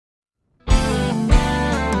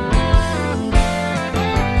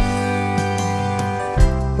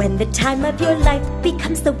When the time of your life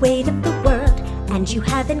becomes the weight of the world and you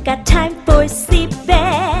haven't got time for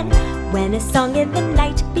sleeping. When a song in the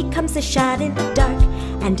night becomes a shot in the dark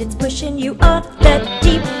and it's pushing you off the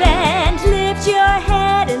deep end. Lift your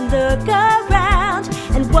head and look around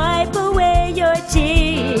and wipe away your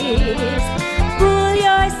tears. Pull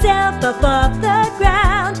yourself up off the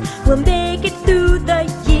ground, we'll make it through the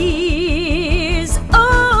years.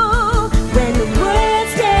 Oh, when the world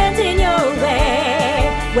stands in your way,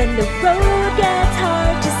 when the road gets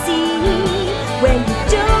hard to see, when you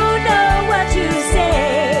don't know what to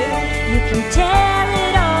say, you can tell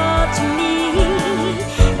it all to me.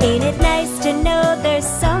 Ain't it nice to know there's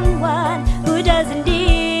someone who doesn't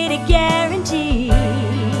need a guarantee?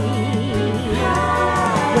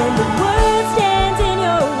 When the world stands in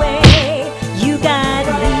your way, you got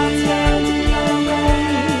me.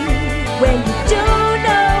 When